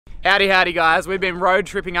Howdy howdy guys, we've been road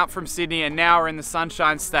tripping up from Sydney and now we're in the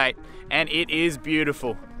Sunshine State and it is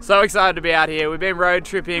beautiful. So excited to be out here. We've been road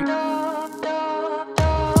tripping.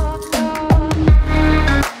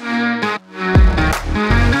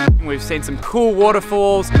 We've seen some cool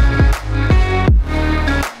waterfalls,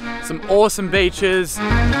 some awesome beaches.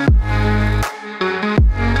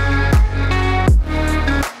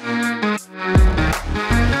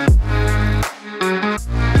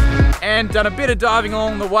 And done a bit of diving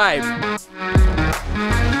along the way. It's a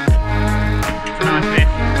nice fish.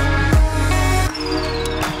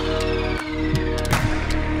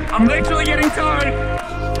 I'm literally getting towed.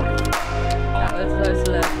 That was so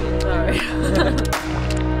slurpy, sorry.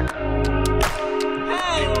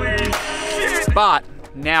 Holy shit! But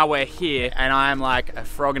now we're here and I am like a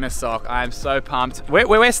frog in a sock. I am so pumped.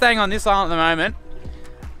 We're staying on this island at the moment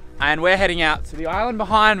and we're heading out to the island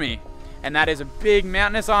behind me. And that is a big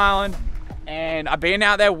mountainous island. And I've been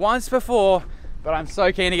out there once before, but I'm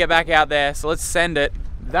so keen to get back out there. So let's send it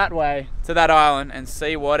that way to that island and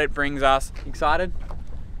see what it brings us. Excited?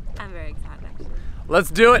 I'm very excited actually.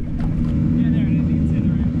 Let's do it.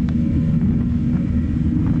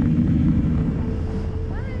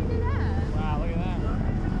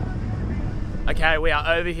 Okay, we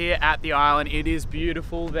are over here at the island. It is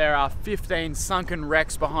beautiful. There are 15 sunken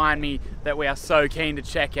wrecks behind me that we are so keen to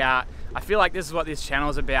check out. I feel like this is what this channel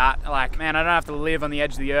is about. Like, man, I don't have to live on the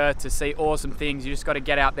edge of the earth to see awesome things. You just got to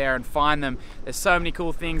get out there and find them. There's so many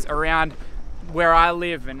cool things around where I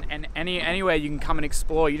live and anywhere you can come and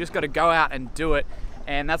explore. You just got to go out and do it.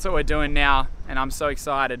 And that's what we're doing now. And I'm so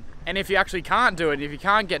excited. And if you actually can't do it, if you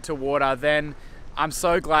can't get to water, then I'm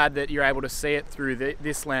so glad that you're able to see it through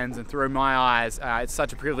this lens and through my eyes. It's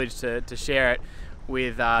such a privilege to share it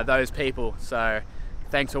with those people. So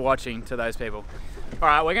thanks for watching to those people. All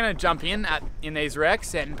right, we're gonna jump in these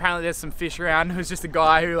wrecks, and apparently there's some fish around. It was just a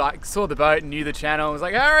guy who like saw the boat and knew the channel. Was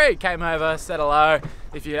like, Harry, came over, said hello.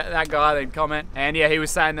 If you're that guy, then comment. And yeah, he was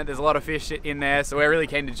saying that there's a lot of fish in there, so we're really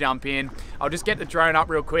keen to jump in. I'll just get the drone up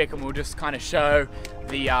real quick, and we'll just kind of show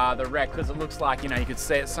the wreck because it looks like, you know, you could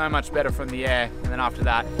see it so much better from the air. And then after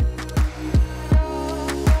that.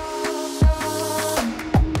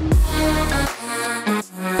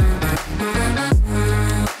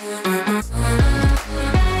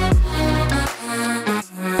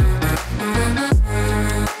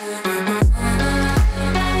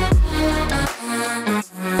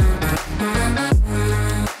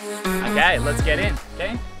 Okay, let's get in,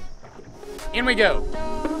 okay? In we go.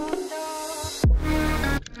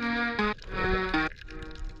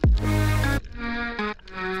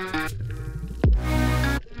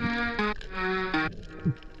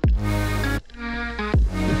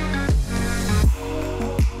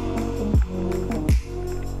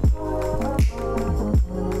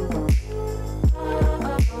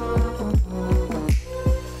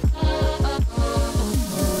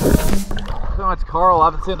 So much coral,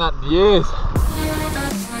 I haven't seen that in years.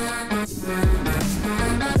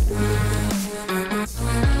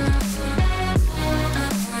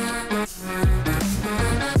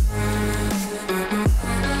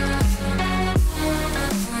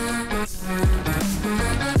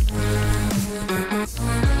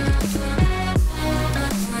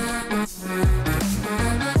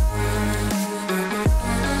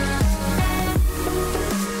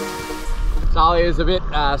 Talia is a bit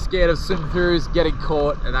scared of swim-throughs, getting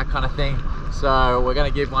caught and that kind of thing. So we're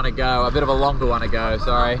going to give one a go, a bit of a longer one a go,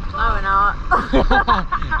 sorry. No, we're not.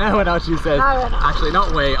 No, we're not, she says. No, we're not. Actually,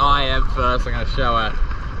 not we, I am first. I'm going to show her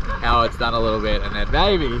how it's done a little bit, and then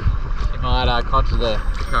maybe you might conjure the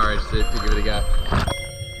courage to give it a go.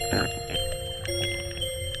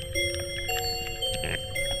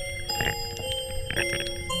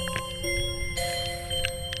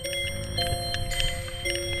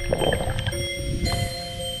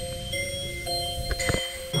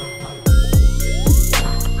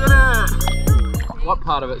 What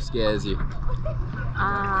part of it scares you?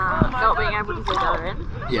 Not being able to see the other end.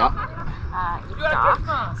 Yeah. It's dark.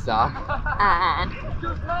 It's dark. And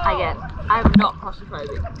I'm not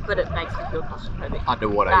claustrophobic, but it makes me feel claustrophobic.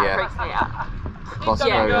 Underwater, that yeah. freaks me out.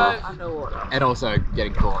 Claustrophobic. Yeah, underwater. And also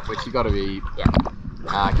getting caught, which you got to be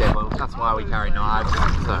careful. That's why we carry knives, so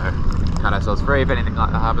cut ourselves free if anything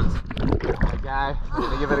like that happens. Okay, we're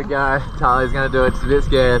gonna give it a go. Talia's gonna do it. She's a bit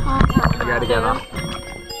scared. We're gonna go together.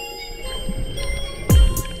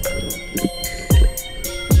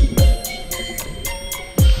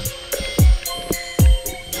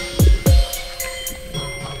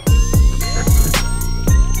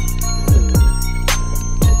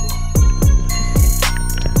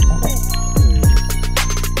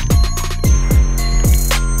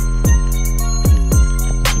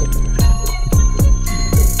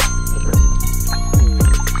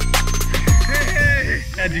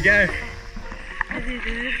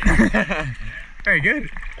 Very good.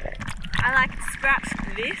 I like scratched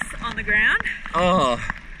this on the ground, Oh.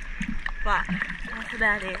 but that's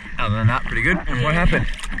about it. Other than that, pretty good. And what happened?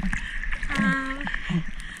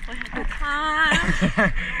 We had a good time.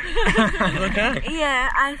 Okay. Yeah,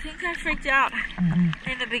 I think I freaked out in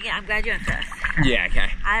the beginning. I'm glad you went first. Yeah, okay.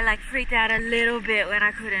 I like freaked out a little bit when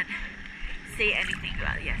I couldn't see anything.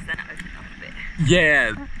 Well, yes, then it opened up a bit.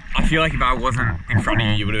 Yeah, I feel like if I wasn't in front of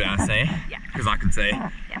you, you would have been able to see. Yeah. Because I could see.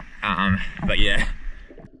 Yeah. But yeah.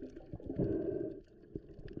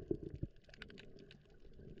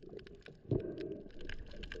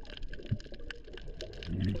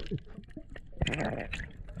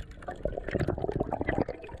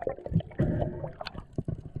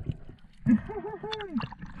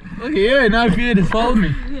 Look at you, no fear, just followed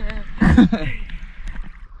me. Yeah.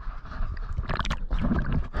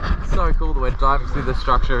 So cool that we're diving through the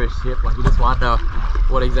structure of a ship. Like, you just wonder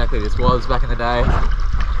what exactly this was back in the day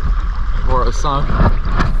before it was sunk.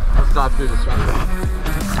 Let's dive through the structure.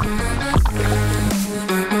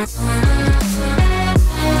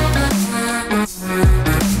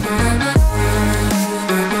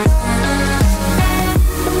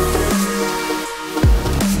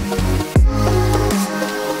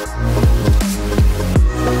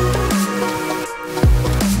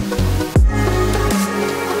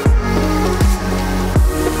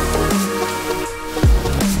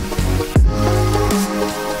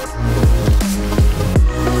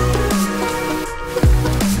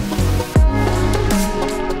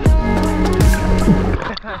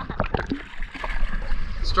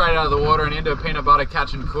 Straight out of the water and into a peanut butter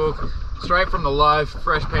catch and cook. Straight from the loaf,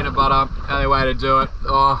 fresh peanut butter, only way to do it.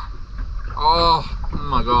 Oh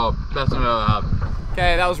my god, best I've ever had.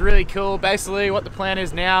 Okay, that was really cool. Basically what the plan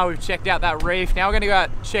is now, we've checked out that reef. Now we're gonna go out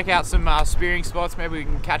check out some spearing spots. Maybe we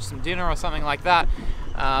can catch some dinner or something like that.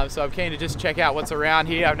 So I'm keen to just check out what's around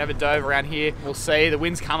here. I've never dove around here. We'll see, the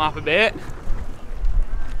wind's come up a bit.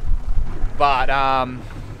 But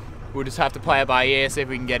we'll just have to play it by ear, see if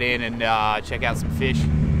we can get in and check out some fish.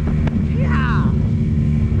 Yeah.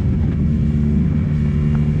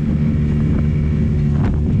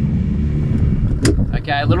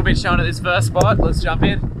 Okay, a little bit shown at this first spot. Let's jump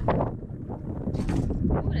in. Ooh,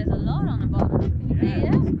 there's a lot on the bottom. Can you see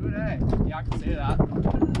it? It's good, eh? Yeah, I can see that.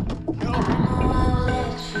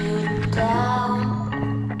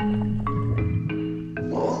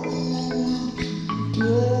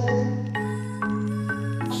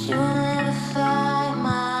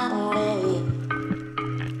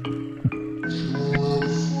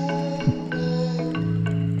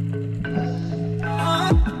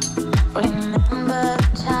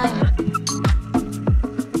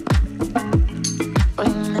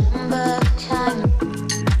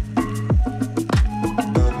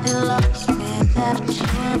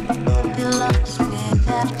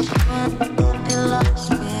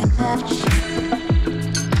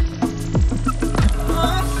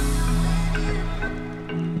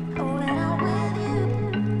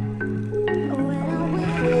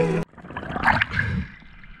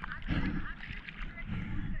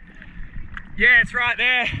 Yeah, it's right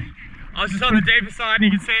there. I was just on the deeper side and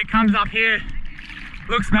you can see it comes up here.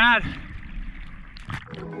 Looks mad.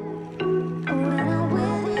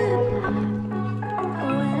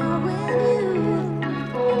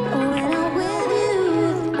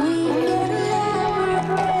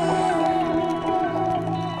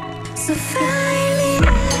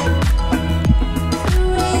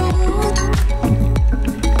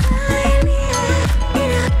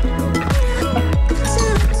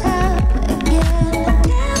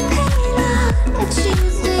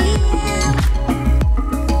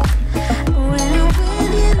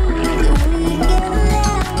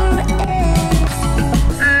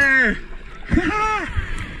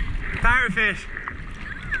 Parrotfish.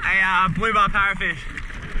 A blue bar parrotfish.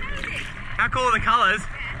 How cool are the colours?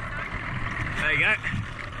 There you go.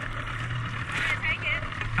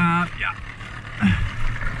 Yeah.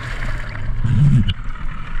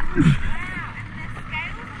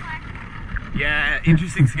 Yeah,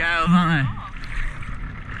 interesting scales, aren't they?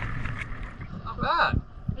 Not bad.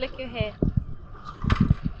 Lick your hair.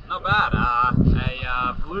 Not bad.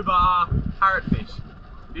 A blue bar parrotfish.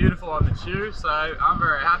 Beautiful on the chew, so I'm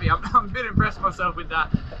very happy. I'm a bit impressed myself with that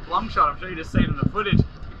long shot. I'm sure you just seen in the footage.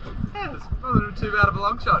 Yeah, it wasn't too bad of a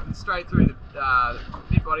long shot, and straight through the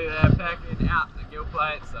big body there, pecking out the gill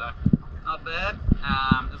plate, so not bad.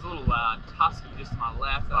 There's a little tusky just to my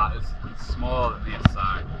left, but it's smaller than this, so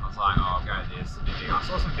I was like, oh, I'll go this. I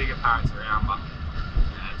saw some bigger parrots around, but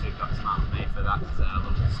too got smart with me for that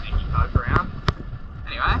little sneaky poke around.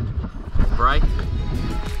 Anyway, break.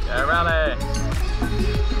 Go rally.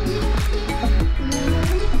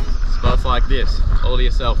 Spot this all to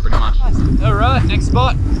yourself pretty much. All right, next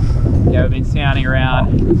spot. Yeah, we've been sounding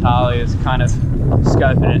around. Talia's kind of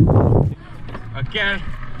scoping it. Okay.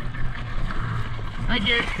 Thank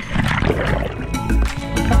you.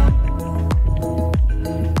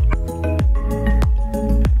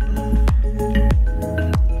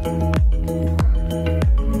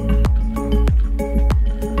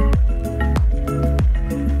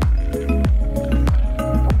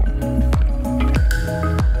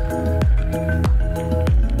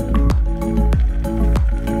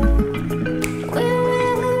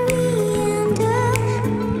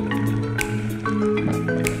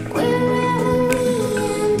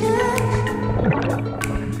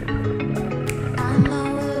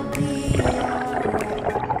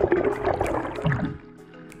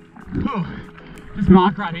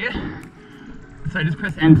 Mark right here. So just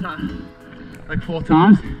press enter like 4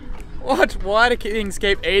 times. What? Why do things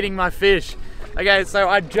keep eating my fish? Okay, so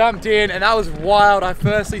I jumped in and that was wild. I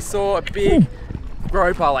firstly saw a big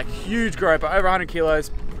groper, like huge groper, over 100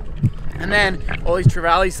 kilos. And then all these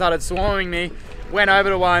trevallies started swarming me. Went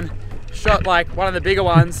over to one, shot like one of the bigger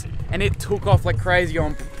ones, and it took off like crazy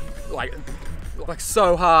on like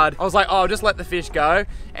so hard. I was like, oh, I'll just let the fish go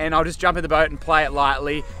and I'll just jump in the boat and play it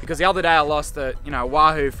lightly, because the other day I lost the, you know,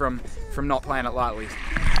 wahoo from not playing it lightly.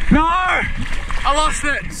 No! I lost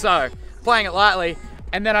it! So, playing it lightly,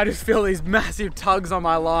 and then I just feel these massive tugs on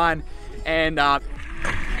my line and got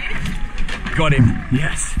him,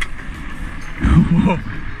 yes.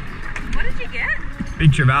 What did you get?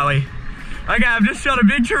 Big trevally. Okay, I've just shot a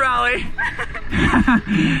big trevally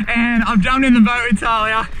and I've jumped in the boat with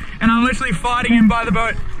Talia and I'm literally fighting him by the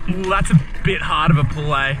boat. Ooh, that's a bit hard of a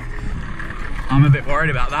pull, eh? I'm a bit worried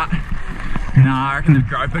about that. Nah, I reckon the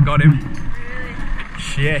groper got him. Really?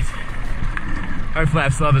 Shit. Hopefully I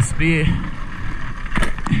still have a spear.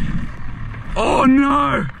 Oh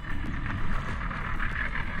no!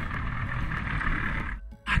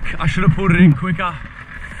 I should have pulled it in quicker.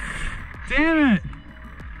 Damn it!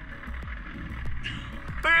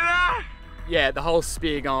 Look at that! yeah, the whole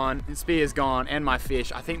spear's gone, and my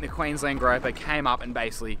fish. I think the Queensland groper came up and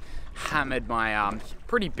basically hammered my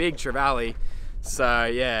pretty big trevally. So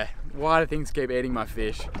yeah, why do things keep eating my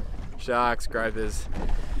fish? Sharks, gropers.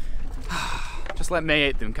 Just let me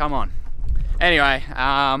eat them, come on. Anyway,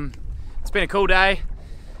 it's been a cool day.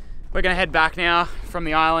 We're gonna head back now from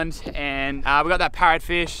the island, and we got that parrot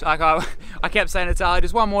fish. Like I kept saying to Talia,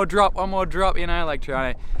 just one more drop, you know, like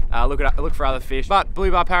trying to look for other fish. But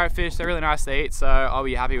blue bar parrotfish, they're really nice to eat, so I'll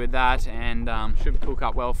be happy with that, and should cook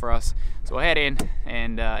up well for us. So we'll head in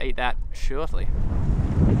and eat that shortly.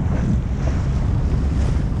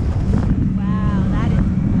 Wow, that is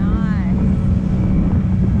nice.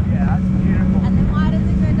 Yeah, that's beautiful. And then why does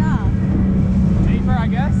it go dark? Deeper, I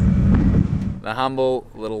guess. The humble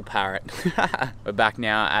little parrot. We're back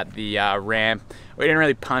now at the ramp. We didn't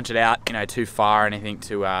really punch it out, you know, too far or anything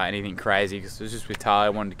anything crazy, because it was just with Talia. I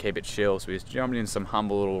wanted to keep it chill, so we just jumped in some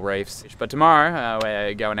humble little reefs. But tomorrow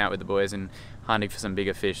we're going out with the boys and hunting for some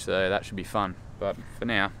bigger fish, so that should be fun. But for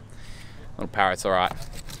now, little parrot's all right.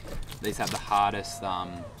 These have the hardest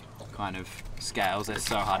kind of scales. They're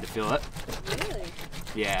so hard to fillet. Really?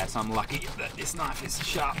 Yeah, so I'm lucky that this knife is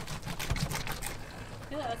sharp.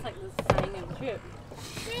 I feel like that's like the saying of the trip.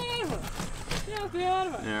 Yeah,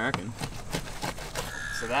 I reckon.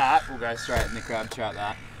 So that will go straight in the crab trap,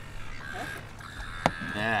 that.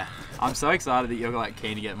 Yeah. I'm so excited that you're like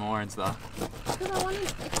keen to get more and stuff. Because I want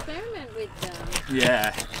to experiment with them.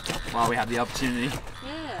 Yeah. While we have the opportunity.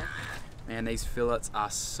 Yeah. Man, these fillets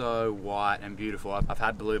are so white and beautiful. I've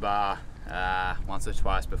had blue bar once or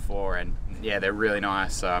twice before, and yeah, they're really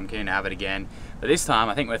nice, so I'm keen to have it again. But this time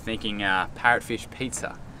I think we're thinking parrotfish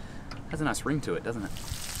pizza. Has a nice ring to it, doesn't it?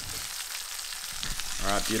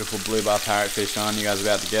 Alright, beautiful blue bar parrotfish on. You guys are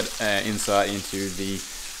about to get insight into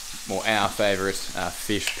our favourite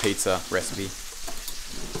fish pizza recipe.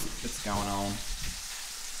 What's going on?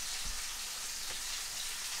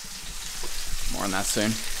 More on that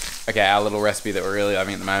soon. Okay, our little recipe that we're really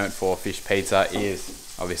loving at the moment for fish pizza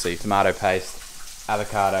is obviously tomato paste,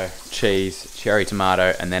 avocado, cheese, cherry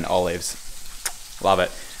tomato, and then olives. Love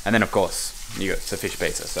it. And then of course, it's a fish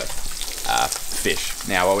pizza, so fish.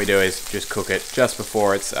 Now what we do is just cook it just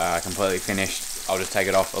before it's completely finished. I'll just take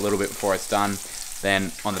it off a little bit before it's done,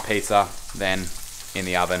 then on the pizza, then in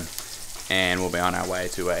the oven, and we'll be on our way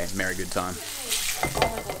to a merry good time.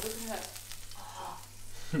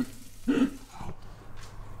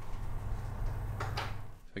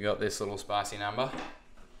 We got this little spicy number.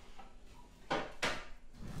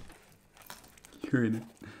 You're in it.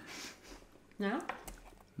 No?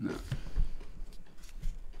 No.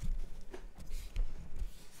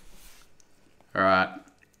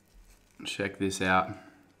 check this out.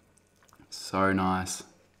 So nice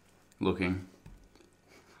looking.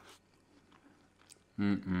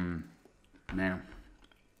 Man.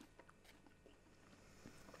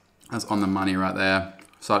 That's on the money right there.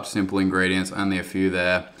 Such simple ingredients, only a few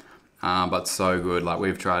there, but so good. Like,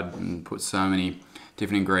 we've tried and put so many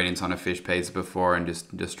different ingredients on a fish pizza before and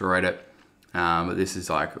just destroyed it. But this is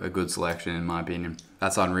like a good selection in my opinion.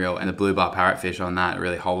 That's unreal. And the blue bar parrotfish on that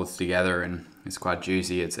really holds together and it's quite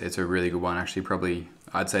juicy. It's a really good one. Actually, probably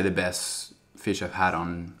I'd say the best fish I've had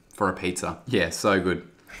on for a pizza. Yeah, so good.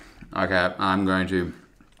 Okay, I'm going to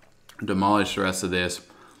demolish the rest of this.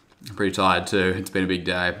 I'm pretty tired too. It's been a big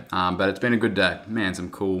day, but it's been a good day. Man,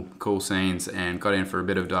 some cool scenes, and got in for a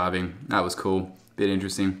bit of diving. That was cool, bit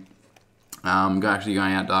interesting. I'm actually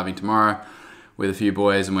going out diving tomorrow with a few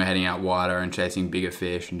boys, and we're heading out wider and chasing bigger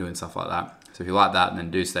fish and doing stuff like that. So if you like that,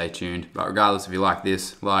 then do stay tuned. But regardless, if you like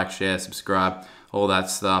this, like, share, subscribe, all that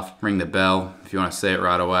stuff. Ring the bell if you want to see it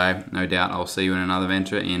right away. No doubt I'll see you in another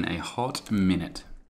venture in a hot minute.